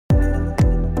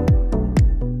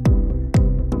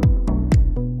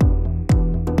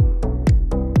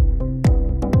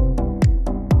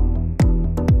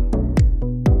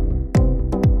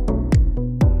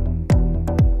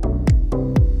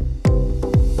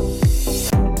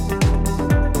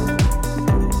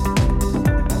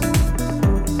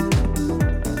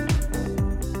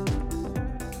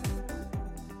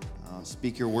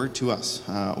your word to us.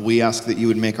 We ask that you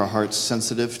would make our hearts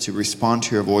sensitive to respond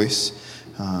to your voice.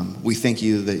 We thank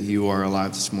you that you are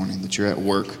alive this morning, that you're at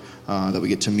work, that we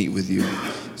get to meet with you.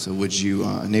 So would you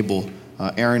enable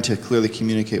Aaron to clearly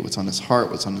communicate what's on his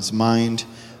heart, what's on his mind,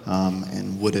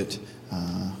 and would it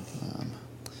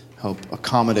help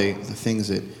accommodate the things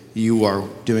that you are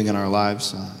doing in our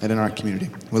lives and in our community.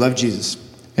 We love Jesus.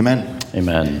 Amen.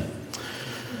 Amen.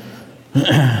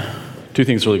 Two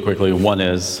things really quickly. One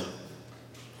is,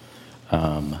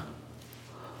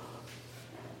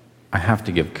 I have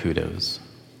to give kudos.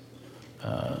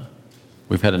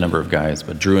 We've had a number of guys,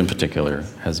 but Drew in particular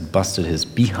has busted his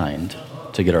behind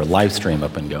to get our live stream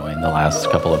up and going the last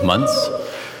couple of months,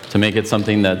 to make it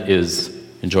something that is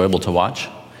enjoyable to watch.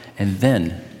 And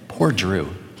then, poor Drew,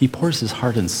 he pours his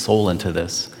heart and soul into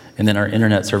this. And then our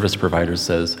internet service provider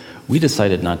says, we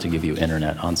decided not to give you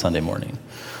internet on Sunday morning.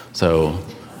 So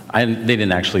they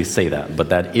didn't actually say that, but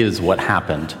that is what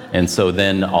happened. And so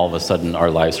then all of a sudden our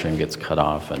live stream gets cut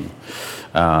off. And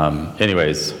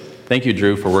anyways, thank you,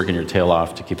 Drew, for working your tail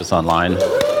off to keep us online.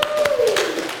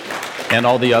 And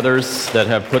all the others that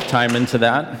have put time into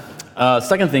that.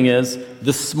 Second thing is,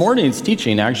 this morning's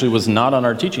teaching actually was not on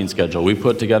our teaching schedule. We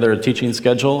put together a teaching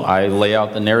schedule. I lay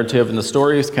out the narrative and the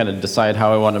stories, kind of decide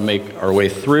how I want to make our way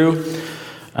through.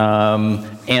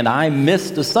 And I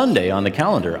missed a Sunday on the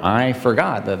calendar. I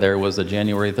forgot that there was a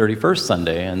January 31st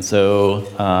Sunday. And so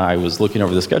I was looking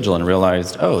over the schedule and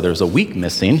realized, oh, there's a week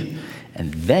missing.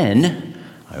 And then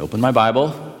I opened my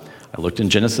Bible. I looked in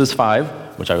Genesis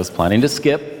 5, which I was planning to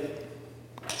skip.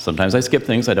 Sometimes I skip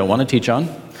things I don't want to teach on.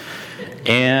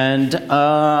 And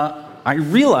I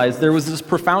realized there was this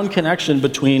profound connection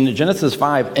between Genesis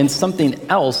 5 and something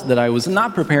else that I was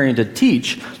not preparing to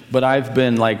teach, but I've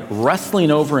been like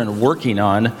wrestling over and working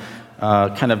on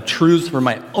kind of truths for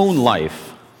my own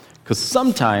life. Because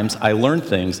sometimes I learn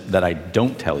things that I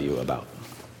don't tell you about.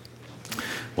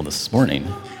 Well, this morning,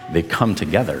 they come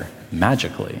together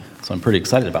magically. So I'm pretty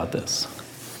excited about this.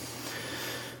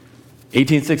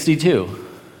 1862.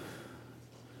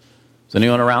 Is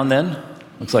anyone around then?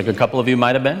 Looks like a couple of you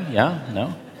might have been. Yeah?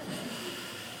 No?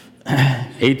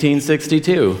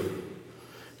 1862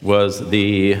 was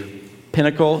the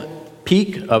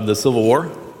peak of the Civil War.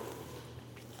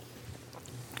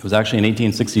 It was actually in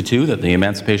 1862 that the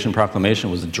Emancipation Proclamation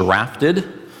was drafted,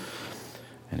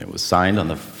 and it was signed on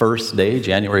the first day,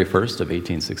 January 1st of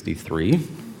 1863.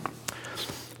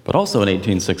 But also in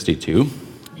 1862,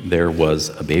 there was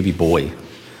a baby boy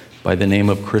by the name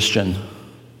of Christian,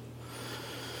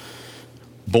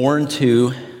 born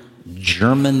to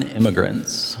German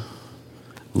immigrants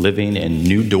living in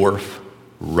Neudorf,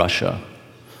 Russia.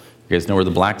 You guys know where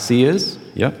the Black Sea is?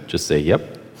 Yep, just say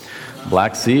yep.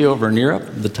 Black Sea over in Europe,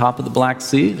 the top of the Black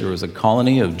Sea, there was a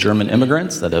colony of German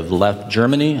immigrants that have left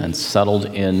Germany and settled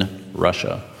in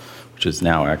Russia, which is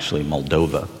now actually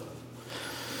Moldova.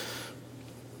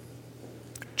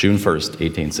 June 1st,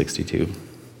 1862.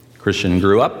 Christian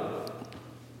grew up,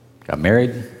 got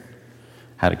married,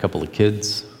 had a couple of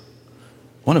kids.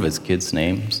 One of his kids'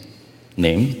 name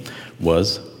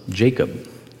was Jacob.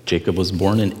 Jacob was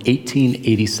born in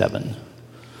 1887.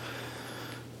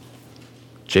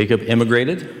 Jacob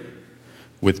immigrated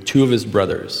with two of his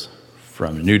brothers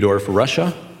from Neudorf,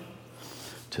 Russia,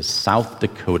 to South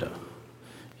Dakota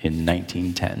in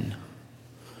 1910.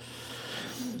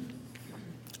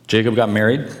 Jacob got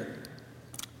married.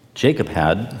 Jacob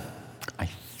had, I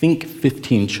think,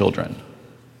 15 children.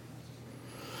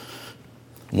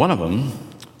 One of them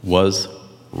was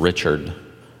Richard,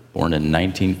 born in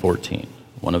 1914,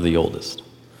 one of the oldest.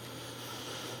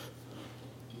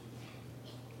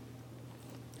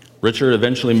 Richard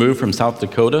eventually moved from South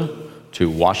Dakota to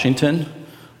Washington,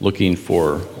 looking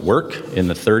for work in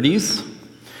the 30s.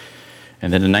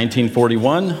 And then in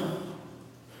 1941,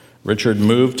 Richard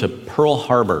moved to Pearl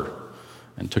Harbor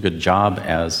and took a job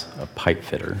as a pipe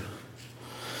fitter.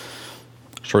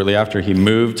 Shortly after he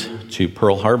moved to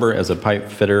Pearl Harbor as a pipe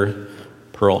fitter,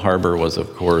 Pearl Harbor was,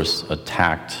 of course,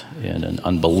 attacked in an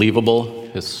unbelievable,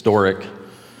 historic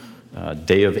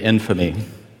day of infamy.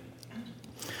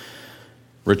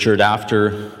 Richard,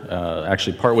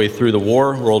 actually partway through the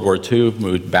war, World War II,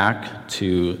 moved back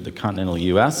to the continental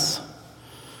U.S.,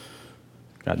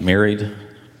 got married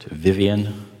to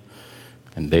Vivian,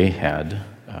 and they had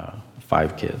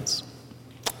 5 kids.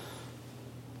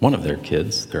 One of their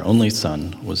kids, their only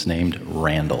son, was named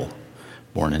Randall,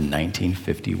 born in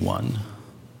 1951.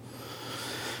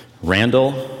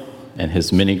 Randall and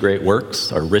his many great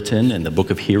works are written in the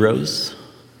Book of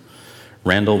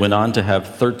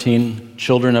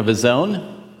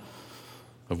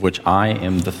of which I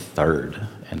am the third,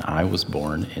 and I was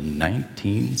born in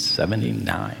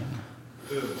 1979.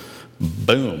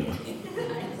 Boom.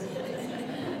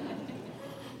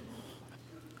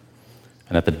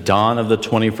 And at the dawn of the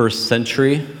 21st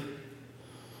century,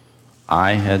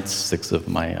 I had 6 of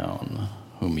my own,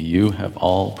 whom you have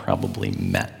all probably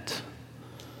met.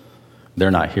 They're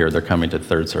not here, they're coming to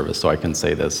third service, so I can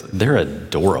say this. They're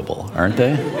adorable, aren't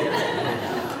they?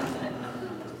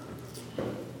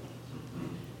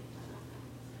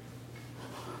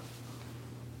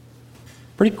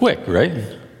 Pretty quick, right?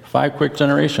 5 quick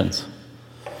generations.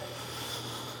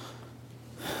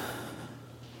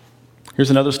 Here's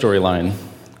another storyline.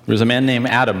 There's a man named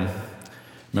Adam.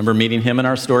 Remember meeting him in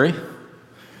our story? He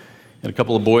had a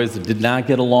couple of boys that did not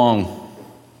get along.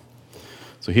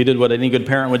 So he did what any good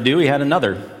parent would do. He had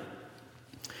another.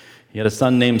 He had a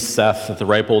son named Seth at the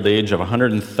ripe old age of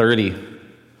 130.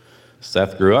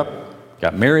 Seth grew up,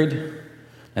 got married.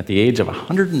 At the age of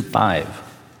 105,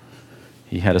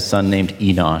 he had a son named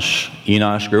Enosh.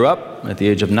 Enosh grew up. At the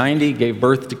age of 90, gave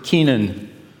birth to Kenan.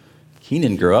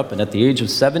 Kenan grew up, and at the age of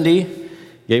 70,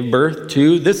 gave birth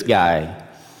to this guy,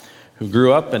 who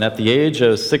grew up, and at the age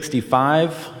of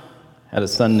 65, had a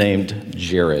son named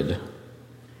Jared.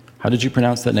 How did you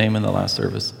pronounce that name in the last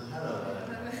service?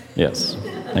 Yes,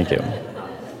 thank you.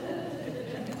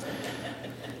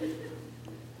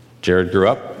 Jared grew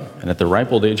up, and at the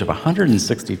ripe old age of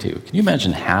 162, can you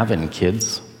imagine having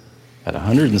kids at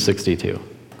 162?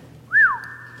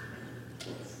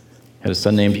 Had a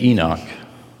son named Enoch.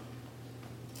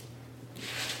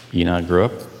 Enoch grew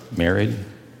up, married.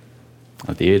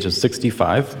 At the age of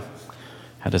 65,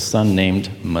 had a son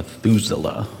named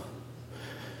Methuselah.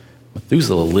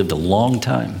 Methuselah lived a long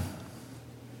time.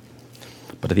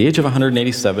 But at the age of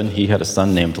 187, he had a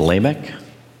son named Lamech.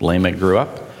 Lamech grew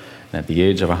up, and at the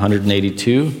age of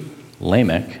 182,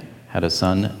 Lamech had a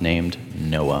son named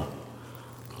Noah.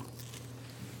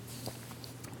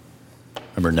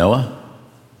 Remember Noah?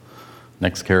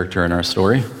 Next character in our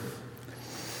story.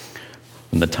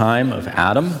 From the time of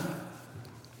Adam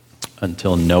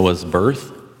until Noah's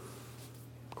birth,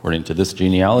 according to this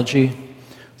genealogy,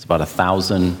 it's about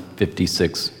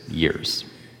 1,056 years.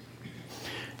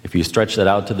 If you stretch that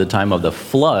out to the time of the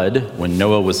flood, when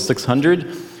Noah was 600,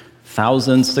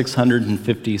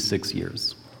 1,656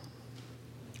 years.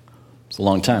 It's a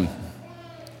long time.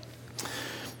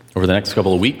 Over the next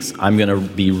couple of weeks, I'm going to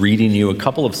be reading you a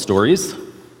couple of stories.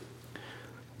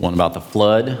 One about the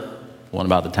flood, one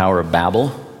about the Tower of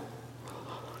Babel.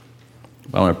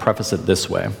 I want to preface it this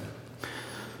way.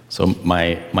 So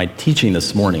my teaching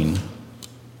this morning,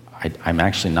 I'm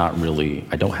actually not really,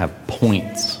 I don't have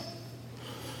points.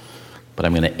 But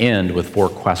I'm going to end with 4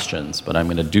 questions, but I'm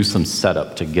going to do some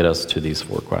setup to get us to these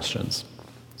 4 questions.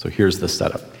 So here's the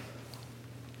setup.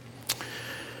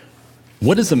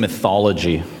 What is a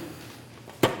mythology?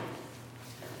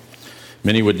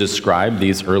 Many would describe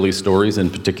these early stories in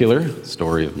particular, the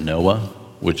story of Noah,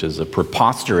 which is a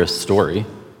preposterous story,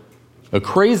 a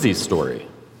crazy story,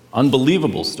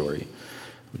 unbelievable story.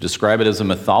 We describe it as a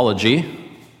mythology.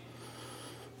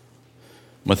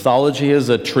 Mythology is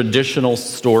a traditional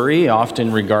story,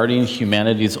 often regarding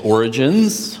humanity's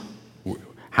origins.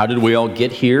 How did we all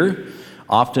get here?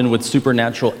 Often with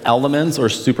supernatural elements or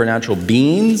supernatural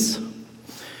beings.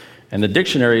 And the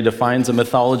dictionary defines a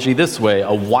mythology this way: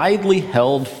 a widely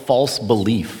held false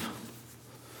belief.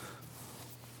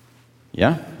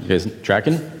 Yeah? You guys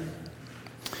tracking?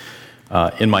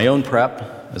 In my own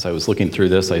prep, as I was looking through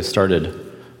this, I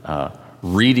started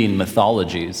reading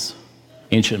mythologies,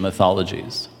 ancient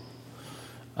mythologies.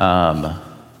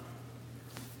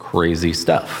 Crazy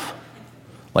stuff.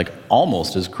 Like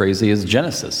almost as crazy as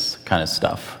Genesis kind of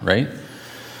stuff, right?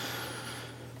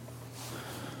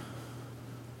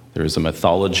 There's a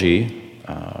mythology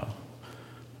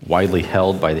widely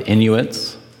held by the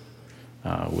Inuits,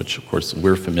 which of course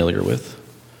we're familiar with,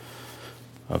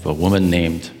 of a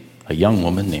young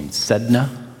woman named Sedna,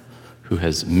 who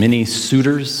has many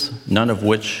suitors, none of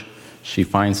which she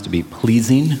finds to be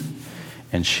pleasing,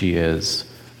 and she is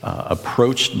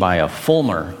approached by a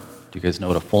Fulmer. Do you guys know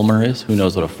what a Fulmer is? Who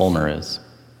knows what a Fulmer is?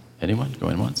 Anyone?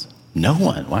 Going once? No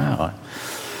one. Wow.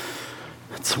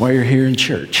 That's why you're here in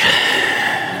church.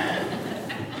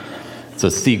 It's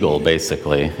a seagull,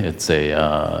 basically. It's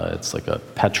like a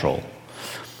petrel.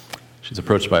 She's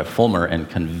approached by a Fulmer and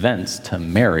convinced to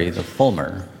marry the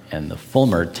Fulmer. And the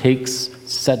Fulmer takes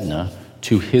Sedna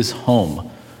to his home,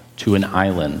 to an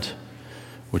island,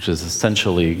 which is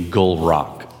essentially Gull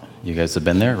Rock. You guys have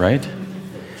been there, right?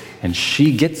 And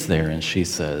she gets there and she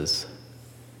says,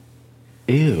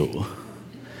 ew,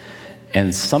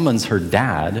 and summons her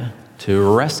dad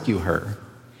to rescue her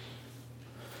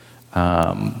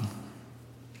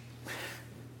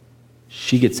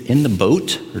She gets in the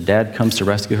boat. Her dad comes to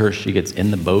rescue her. She gets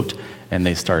in the boat, and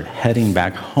they start heading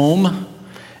back home.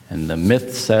 And the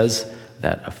myth says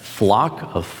that a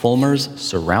flock of fulmars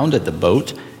surrounded the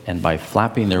boat, and by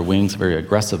flapping their wings very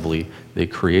aggressively, they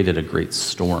created a great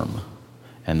storm.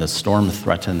 And the storm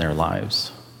threatened their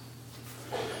lives.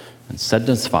 And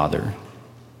Sedna's father,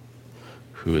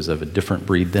 who is of a different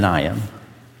breed than I am,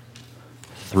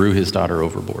 threw his daughter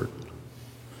overboard.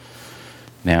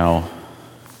 Now,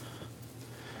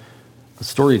 the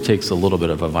story takes a little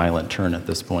bit of a violent turn at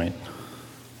this point,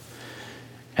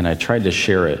 and I tried to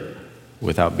share it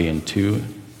without being too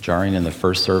jarring in the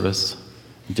first service.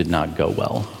 It did not go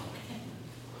well.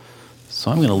 So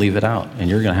I'm going to leave it out, and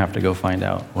you're going to have to go find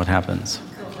out what happens.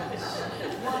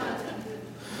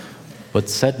 But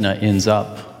Sedna ends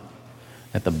up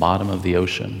at the bottom of the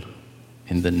ocean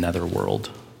in the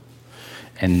netherworld.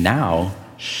 And now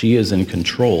she is in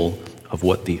control of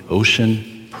what the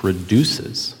ocean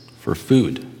produces for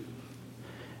food.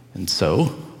 And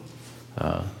so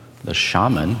the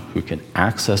shaman who can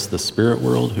access the spirit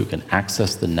world, who can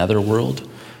access the netherworld,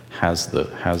 has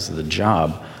the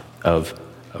job of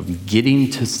getting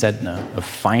to Sedna, of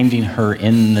finding her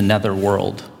in the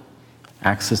netherworld,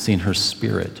 accessing her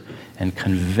spirit, and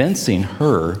convincing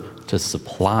her to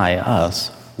supply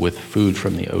us with food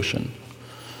from the ocean.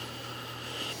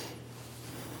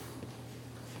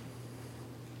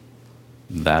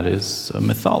 That is a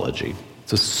mythology.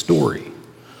 It's a story.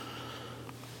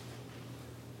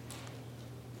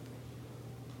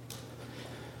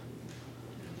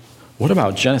 What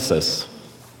about Genesis?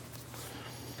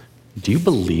 Do you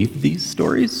believe these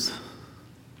stories?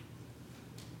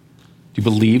 Do you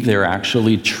believe they're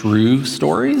actually true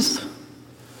stories?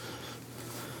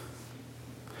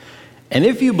 And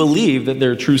if you believe that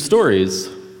they're true stories,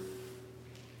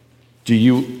 do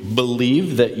you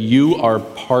believe that you are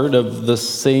part of the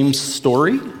same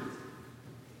story?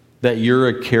 That you're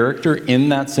a character in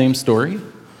that same story?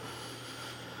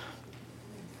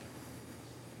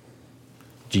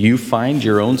 Do you find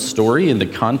your own story in the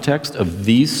context of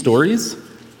these stories?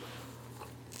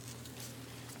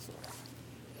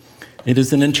 It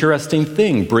is an interesting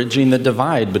thing, bridging the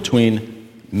divide between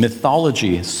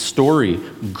mythology, story,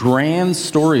 grand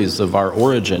stories of our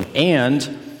origin,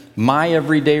 and my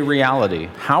everyday reality.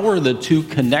 How are the two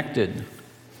connected?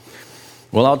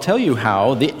 Well, I'll tell you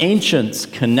how. The ancients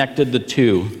connected the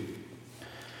two.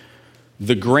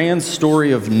 The grand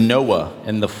story of Noah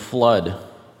and the flood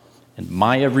and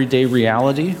my everyday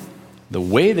reality, the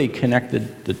way they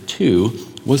connected the two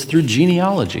was through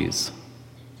genealogies.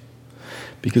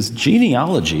 Because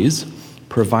genealogies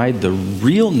provide the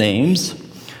real names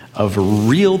of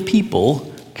real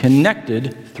people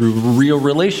connected through real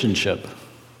relationship.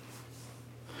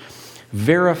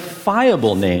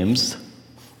 Verifiable names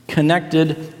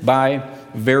connected by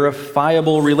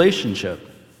verifiable relationship.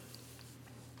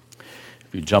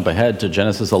 If you jump ahead to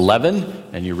Genesis 11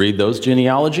 and you read those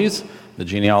genealogies, the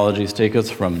genealogies take us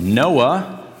from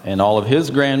Noah and all of his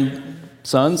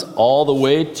grandsons all the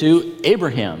way to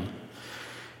Abraham.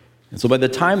 And so by the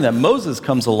time that Moses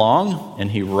comes along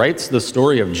and he writes the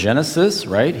story of Genesis,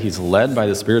 right? He's led by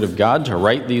the Spirit of God to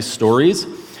write these stories.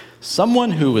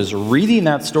 Someone who was reading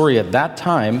that story at that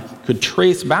time could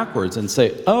trace backwards and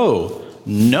say, oh,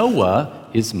 Noah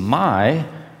is my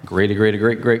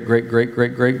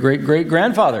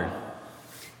great-grandfather.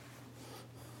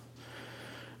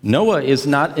 Noah is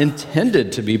not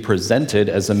intended to be presented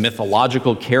as a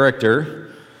mythological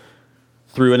character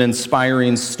through an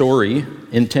inspiring story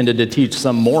intended to teach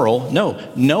some moral.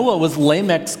 No, Noah was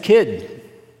Lamech's kid,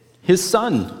 his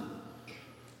son,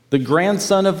 the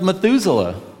grandson of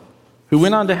Methuselah, who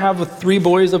went on to have 3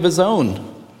 boys of his own.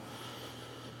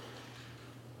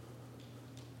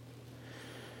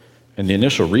 And the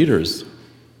initial readers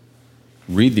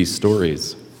read these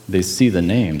stories, they see the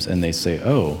names, and they say,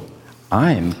 oh,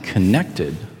 I'm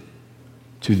connected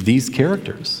to these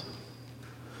characters.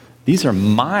 These are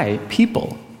my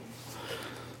people.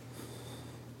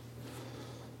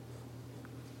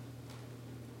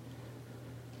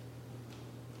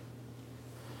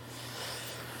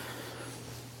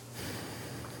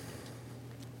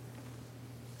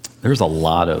 There's a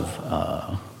lot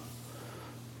of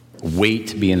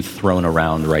weight being thrown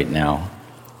around right now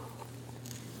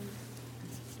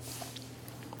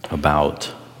about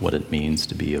what it means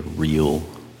to be a real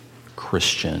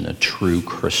Christian, a true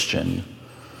Christian.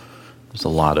 There's a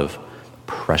lot of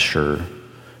pressure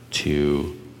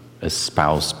to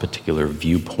espouse particular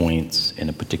viewpoints in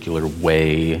a particular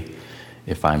way.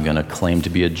 If I'm going to claim to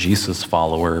be a Jesus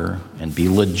follower and be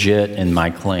legit in my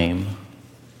claim.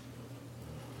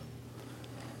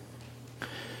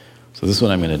 So this is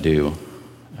what I'm going to do.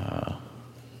 I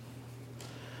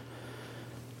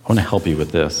want to help you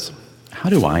with this.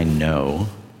 How do I know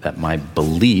that my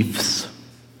beliefs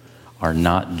are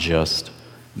not just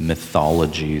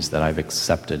mythologies that I've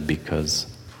accepted because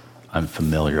I'm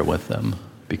familiar with them,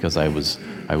 because I was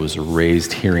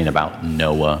raised hearing about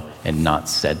Noah and not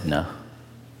Sedna?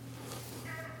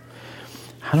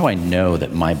 How do I know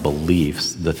that my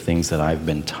beliefs, the things that I've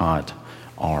been taught,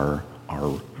 are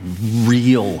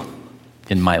real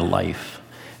in my life,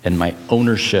 and my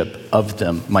ownership of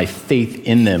them, my faith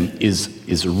in them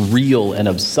is real and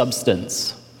of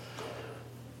substance?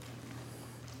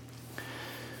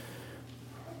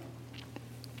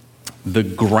 The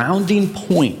grounding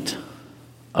point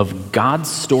of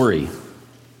God's story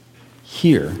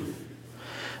here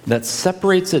that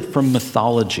separates it from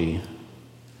mythology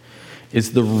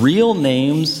is the real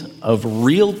names of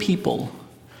real people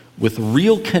with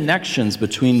real connections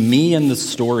between me and the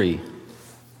story.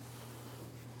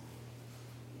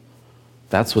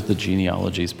 That's what the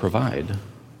genealogies provide.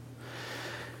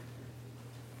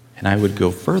 And I would go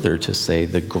further to say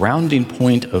the grounding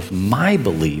point of my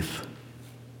belief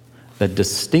that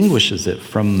distinguishes it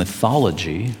from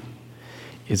mythology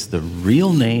is the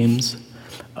real names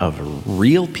of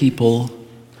real people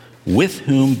with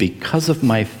whom, because of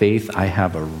my faith, I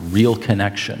have a real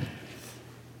connection.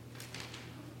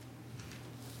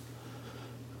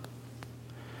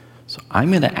 So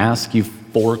I'm going to ask you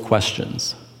 4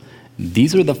 questions.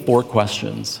 These are the 4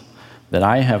 questions that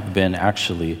I have been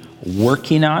actually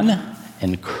working on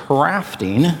and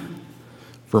crafting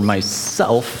for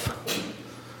myself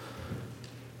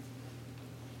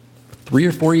 3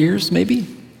 or 4 years, maybe.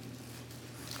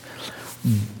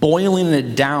 Boiling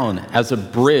it down as a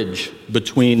bridge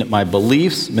between my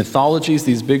beliefs, mythologies,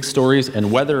 these big stories,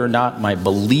 and whether or not my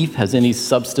belief has any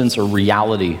substance or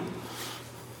reality.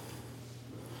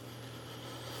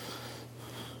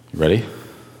 You ready?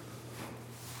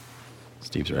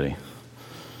 Steve's ready.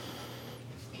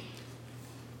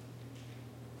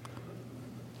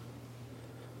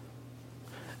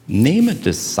 Name a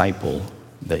disciple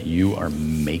that you are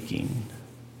making.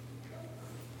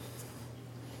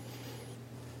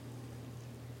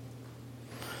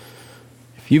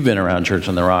 If you've been around Church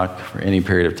on the Rock for any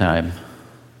period of time,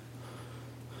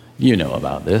 you know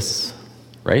about this,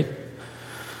 right?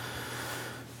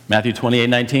 Matthew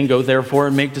 28:19, go therefore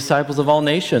and make disciples of all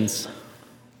nations.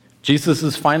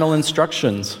 Jesus' final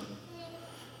instructions.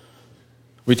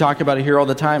 We talk about it here all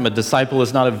the time. A disciple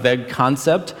is not a vague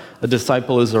concept. A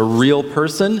disciple is a real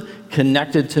person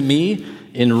connected to me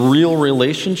in real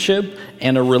relationship,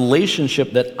 and a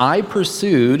relationship that I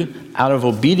pursued out of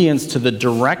obedience to the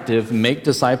directive, make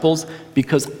disciples,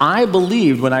 because I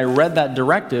believed when I read that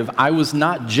directive, I was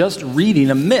not just reading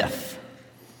a myth.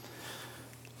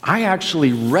 I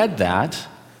actually read that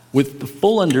with the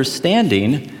full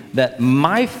understanding that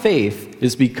my faith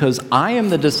is because I am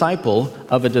the disciple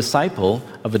of a disciple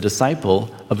of a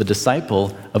disciple of a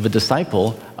disciple of a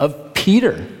disciple of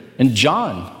Peter and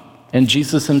John and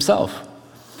Jesus himself.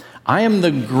 I am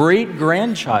the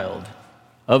great-grandchild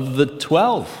of the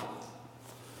 12.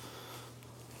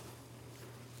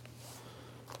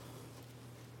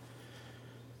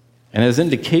 And as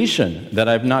indication that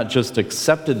I've not just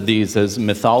accepted these as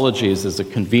mythologies, as a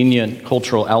convenient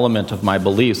cultural element of my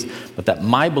beliefs, but that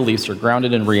my beliefs are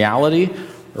grounded in reality,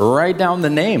 write down the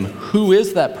name. Who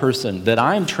is that person that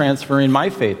I'm transferring my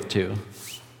faith to?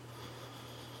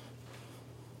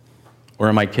 Or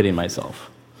am I kidding myself?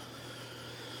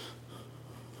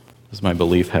 Does my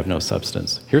belief have no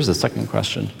substance? Here's the second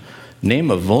question.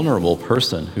 Name a vulnerable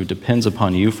person who depends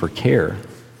upon you for care.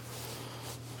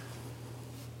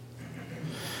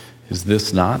 Is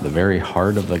this not the very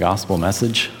heart of the gospel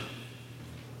message?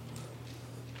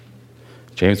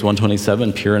 James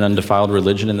 1:27, pure and undefiled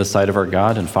religion in the sight of our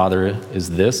God and Father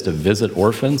is this, to visit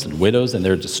orphans and widows in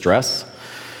their distress.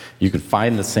 You can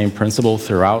find the same principle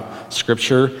throughout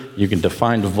Scripture. You can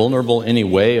define vulnerable any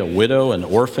way, a widow, an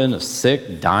orphan, a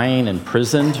sick, dying,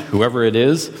 imprisoned, whoever it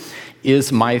is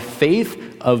my faith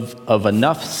of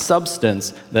enough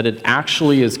substance that it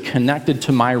actually is connected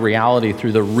to my reality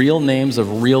through the real names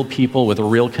of real people with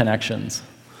real connections.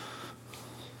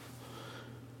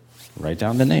 Write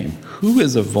down the name. Who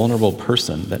is a vulnerable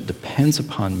person that depends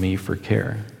upon me for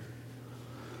care?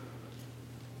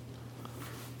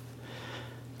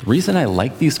 The reason I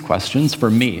like these questions for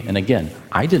me, and again,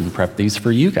 I didn't prep these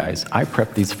for you guys, I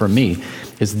prepped these for me,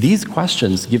 is these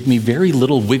questions give me very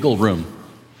little wiggle room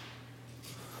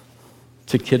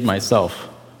to kid myself.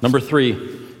 Number 3,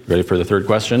 ready for the third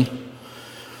question?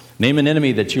 Name an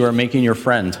enemy that you are making your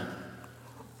friend.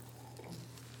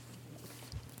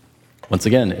 Once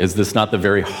again, is this not the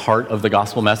very heart of the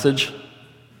gospel message?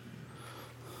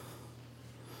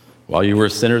 While you were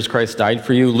sinners, Christ died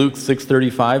for you. Luke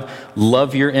 6:35,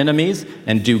 love your enemies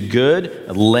and do good,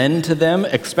 lend to them,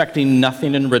 expecting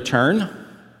nothing in return,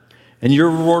 and your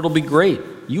reward will be great.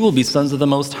 You will be sons of the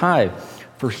Most High.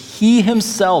 For he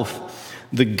himself,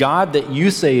 the God that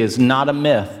you say is not a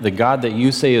myth, the God that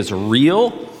you say is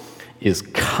real, is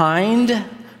kind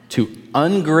to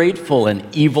ungrateful and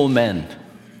evil men.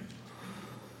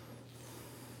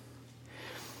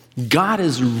 God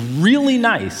is really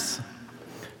nice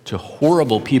to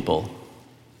horrible people.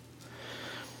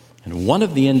 And one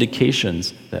of the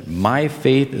indications that my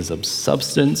faith is of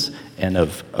substance and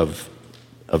of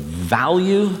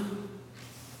value,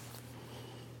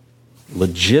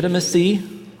 legitimacy,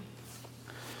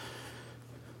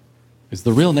 is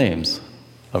the real names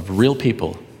of real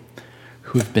people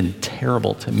who have been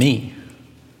terrible to me,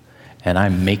 and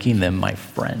I'm making them my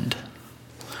friend.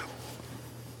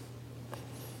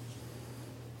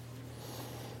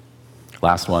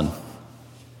 Last one.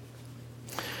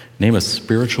 Name a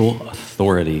spiritual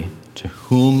authority to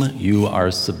whom you are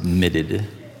submitted.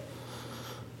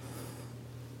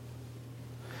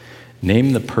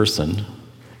 Name the person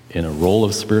in a role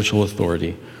of spiritual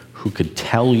authority who could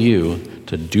tell you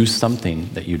to do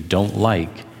something that you don't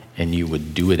like and you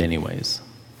would do it anyways.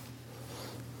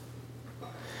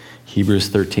 Hebrews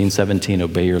 13:17,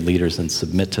 obey your leaders and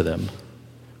submit to them,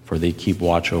 for they keep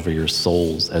watch over your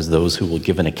souls as those who will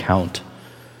give an account.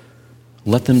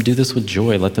 Let them do this with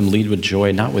joy. Let them lead with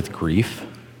joy, not with grief,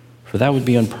 for that would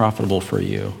be unprofitable for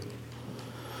you.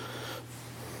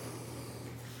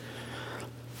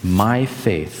 My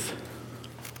faith,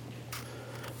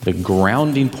 the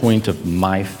grounding point of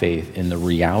my faith in the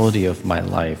reality of my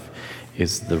life,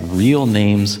 is the real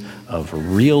names of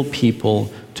real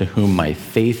people to whom my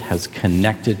faith has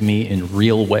connected me in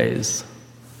real ways.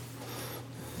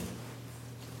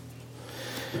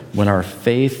 When our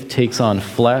faith takes on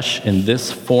flesh in this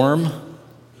form,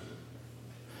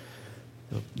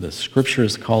 the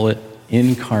scriptures call it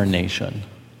incarnation.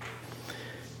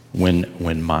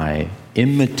 When my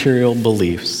immaterial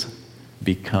beliefs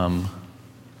become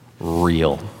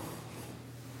real.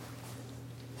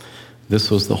 This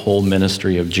was the whole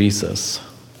ministry of Jesus.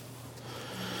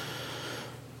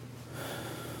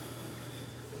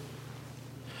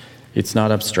 It's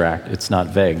not abstract, it's not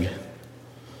vague.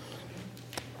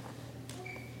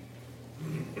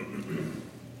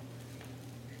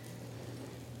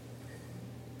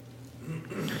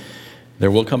 There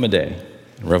will come a day.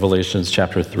 Revelations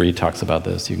chapter 3 talks about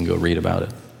this. You can go read about it.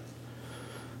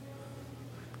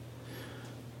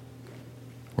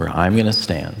 Where I'm going to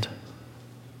stand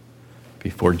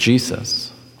before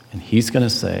Jesus, and he's going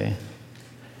to say,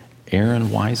 Aaron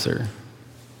Weiser,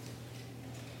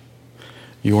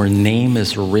 your name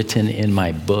is written in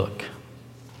my book.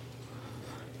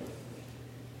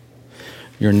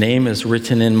 Your name is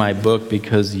written in my book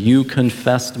because you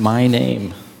confessed my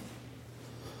name.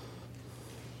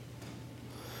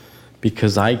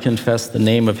 Because I confess the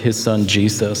name of his son,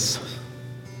 Jesus.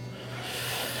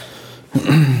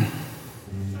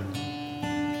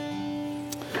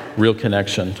 Real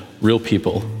connection, real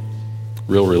people,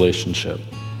 real relationship.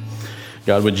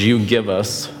 God, would you give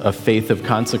us a faith of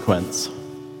consequence?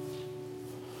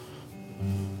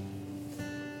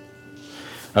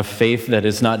 A faith that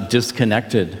is not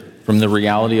disconnected from the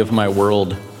reality of my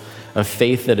world. A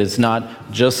faith that is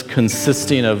not just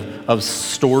consisting of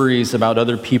stories about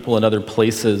other people and other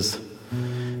places,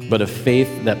 but a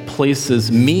faith that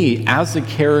places me as a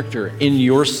character in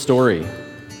your story.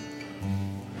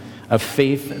 A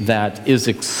faith that is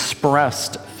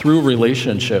expressed through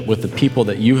relationship with the people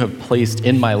that you have placed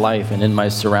in my life and in my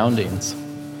surroundings.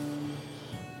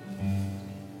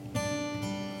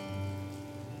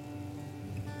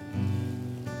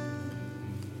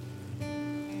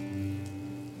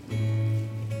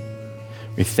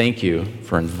 We thank you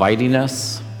for inviting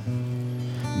us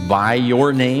by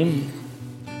your name,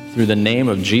 through the name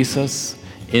of Jesus,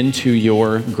 into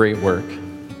your great work.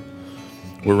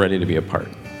 We're ready to be a part.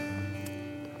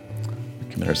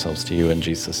 We commit ourselves to you in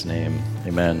Jesus' name.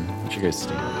 Amen. Would you guys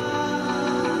stand?